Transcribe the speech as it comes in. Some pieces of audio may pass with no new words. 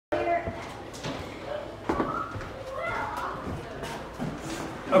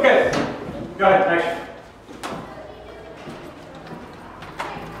Okay, go ahead, action.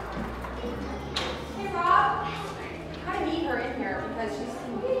 Hey Rob, I need her in here because she's.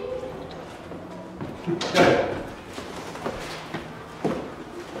 Go ahead.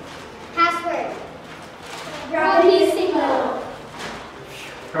 Password. Bravissimo.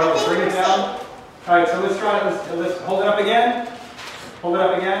 Carlos, bring it down. All right, so let's try it. Let's hold it up again. Hold it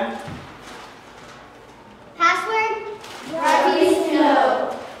up again. Password. Bravissimo.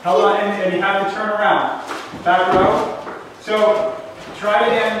 Hold on, and you have to turn around. Back row. So try it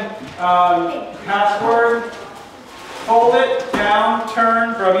again. Password. Hold it down.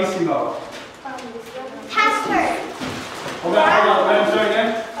 Turn. Bravissimo. Password. Hold on. Let him start again.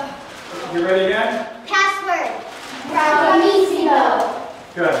 You ready again? Password. Bravissimo.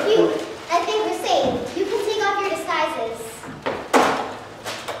 Good. I think we're safe. You can take off your disguises.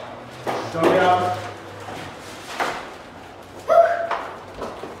 Don't get out.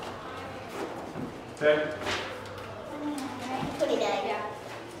 Okay. Put it down. Yeah.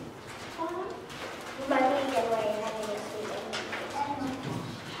 Remind me again where you're having this meeting.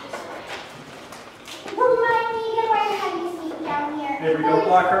 Remind me again where you're having this meeting down here. Avery, don't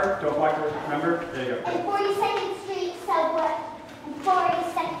block her. Don't block her. Remember? There you go. And 42nd Street subway. And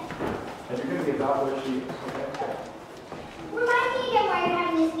 42nd. And you're going to be about where she is. Okay. Remind me again why you're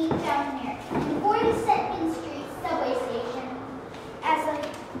having this meet down here. The 42nd Street subway station.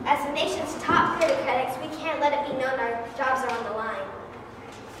 As the nation's top critics, we can't let it be known our jobs are on the line.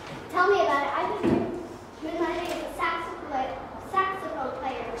 Tell me about it. I've been here with my name is a saxophone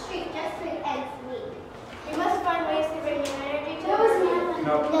player. The street just ends me. We must find ways to bring new energy to There was another one.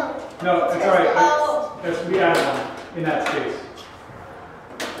 No. No. No, it's all right. Oh. We added one in that space.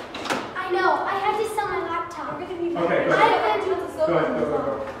 I know. I have to sell my laptop. We're going to be Okay, go ahead. Go ahead.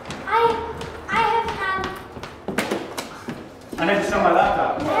 Go. I have had. I had to sell my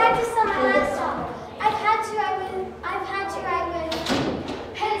laptop. I had to sell my laptop. I've had to write with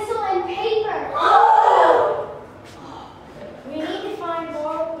pencil and paper. We need to find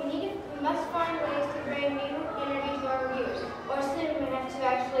more. We must find ways to bring new energy to our reviewers, or soon we have to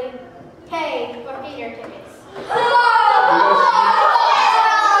actually pay for theater tickets.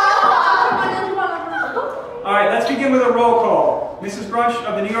 All right, let's begin with a roll call. Mrs. Brush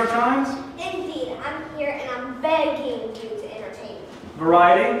of the New York Times. Indeed, I'm here and I'm begging you to entertain me.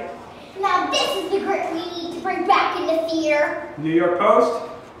 Variety. Now this is the grit we need to bring back in the theater. New York Post.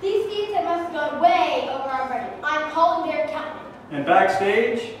 These fees have must have gone way over our budget. I'm calling their accountant. And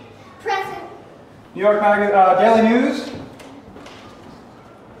Backstage. Present. New York Daily News.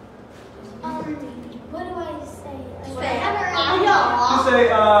 What do I say? You say,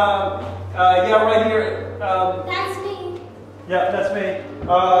 yeah, right here. That's me. Yeah, that's me.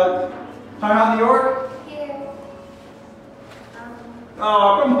 Time Out New York. Here.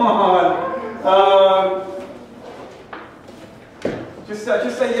 Oh, come on. Just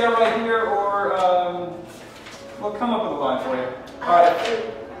say yeah right here, or we'll come up with a line for you. All right.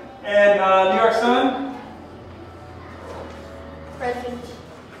 And New York Sun. Present.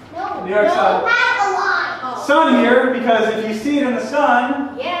 No. New York Sun. Have a line. Sun here, because if you see it in the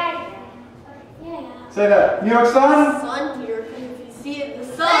sun, Yeah. say that. New York Sun. Sun here, if you see it in the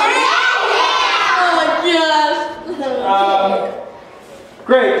sun. Oh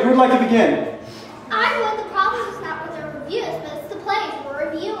Great. Who would like to begin? I know the problem is not with the reviews, but it's the plays we're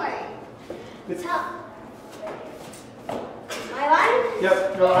reviewing. It's, My line?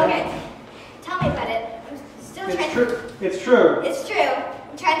 Yep. Go on. Okay. Tell me about it. I'm still It's trying true. It's true. It's true.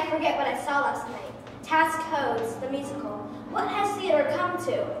 I'm trying to forget what I saw last night. Task Codes, the musical. What has theater come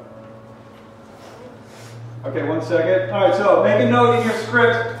to? Okay, 1 second. All right, so make a note in your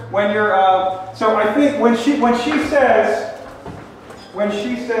script when you're. So I think when she says,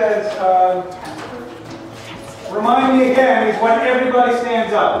 remind me again is when everybody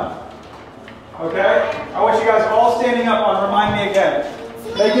stands up. Okay? I want you guys all standing up on remind me again.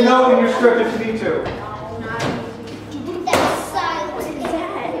 Make a note in your script if you need to. That's silent.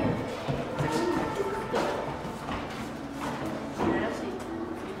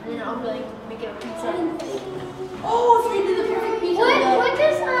 And then I'll be like, make it a pizza. Oh, so they did the perfect pizza. What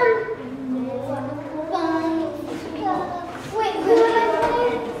does wait, who am I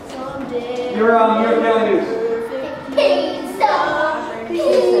playing? Someday. You're Daily News. Pizza.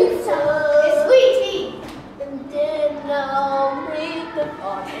 Sweetie. And then I'll make the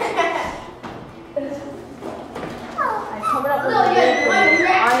fun. I'm coming up with a name for you. I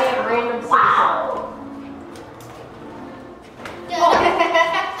am random seaside.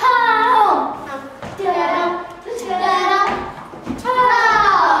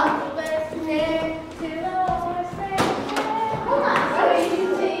 Hold on.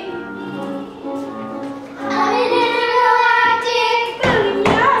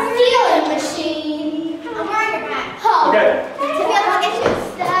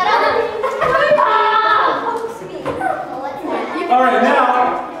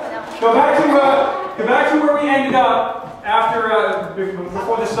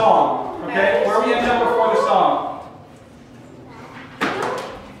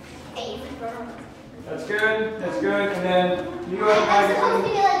 That's good. That's good. And then New York I'm supposed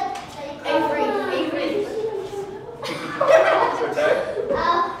to Magazine. be like Avery. Okay.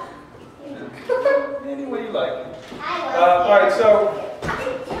 uh, Any way you like. I was. All right.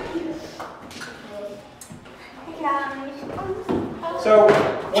 So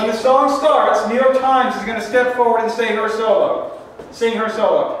when the song starts, New York Times is going to step forward and say her solo. Sing her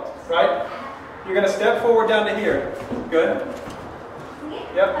solo. Right? You're going to step forward down to here. Good.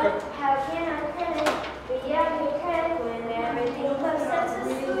 Yep. Good. How can I credit the young credit when everything looks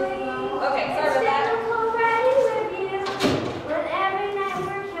successfully? Okay, sorry about that. When every night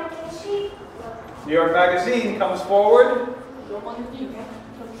we're counting sheep. New York Magazine comes forward.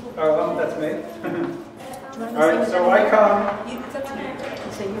 Oh, that's me. All right, so I come.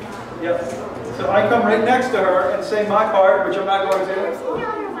 Yep. So I come right next to her and say my part, which I'm not going to.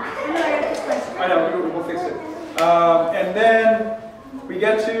 I know, we'll fix it. And then we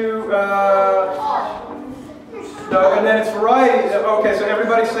get to, and then it's variety. Okay, so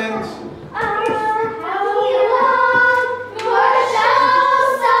everybody sings.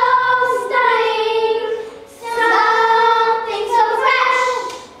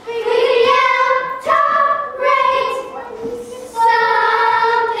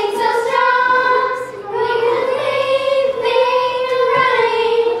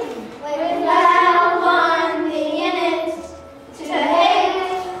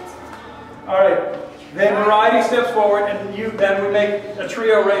 Then variety steps forward, and then we make a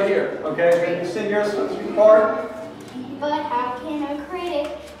trio right here. Okay, then you sing your part. But how can a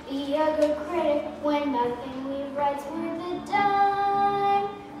critic be a good critic when nothing we write's worth a dime?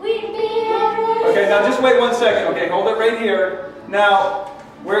 We'd be Okay, now just wait 1 second. Okay, hold it right here. Now,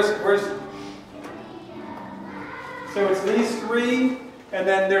 where's? So it's these three, and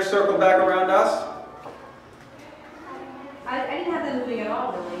then they're circled back around us. I didn't have them moving at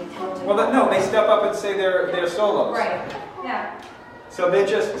all, really. Well, no, they step up and say they're solos. Right. Yeah. So they're.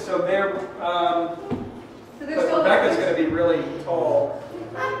 So they're But still Rebecca's going to be really tall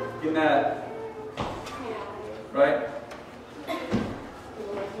in that, right?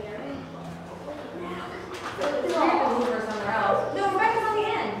 No, Rebecca's on the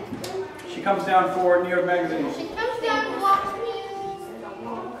end. She comes down for New York Magazine. She comes down and walks me.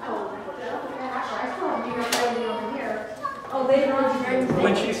 Oh, they don't.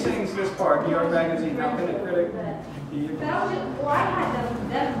 When she sings this part, New York Magazine, how can a critic be? That was just, well, I had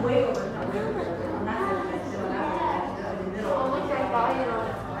them way over. No, way over. Not in the middle.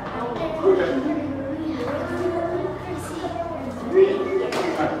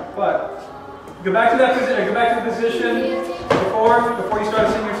 But go back to that position. Go back to the position before you start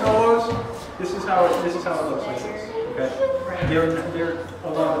singing your solos. This is how it looks like this. Okay. They're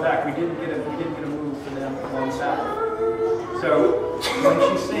along the back. We didn't get a move for them on the side. So when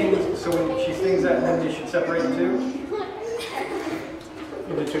she sings that, then they should separate into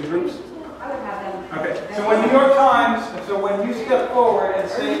two groups. I would have them. Okay. So when New York Times, when you step forward and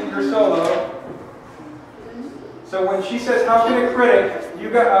sing your solo, so when she says, "How can a critic?" You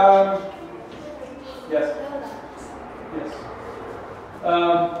got yes. Yes.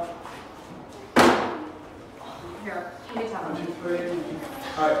 Here, let me tell 1, them. 2, 3.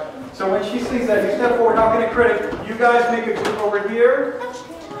 All right. So when she sings that, you step forward. How can a critic? You guys make a group over here.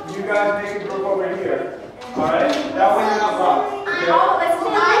 You guys make a group over here. All right. That way you're not blocked. Okay?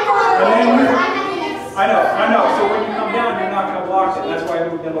 I know. So when you come down, you're not going to block it. That's why I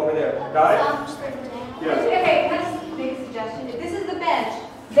moved them over there. Got it? Yeah. Okay, let's make a suggestion. If this is the bench,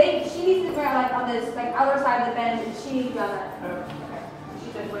 she needs to be on this other side of the bench, and she needs to be on that. Okay.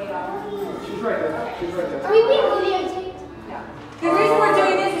 She's just way off. She's right there. She's right there. Are we being videotaped? Yeah. The reason we're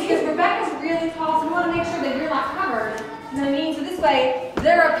doing this is because Rebecca's really tall, so we want to make sure that you're not covered. You know what I mean? So this way,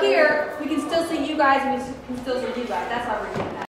 they're up here, we can still see you guys, and we can still see you guys. That's how we're doing that.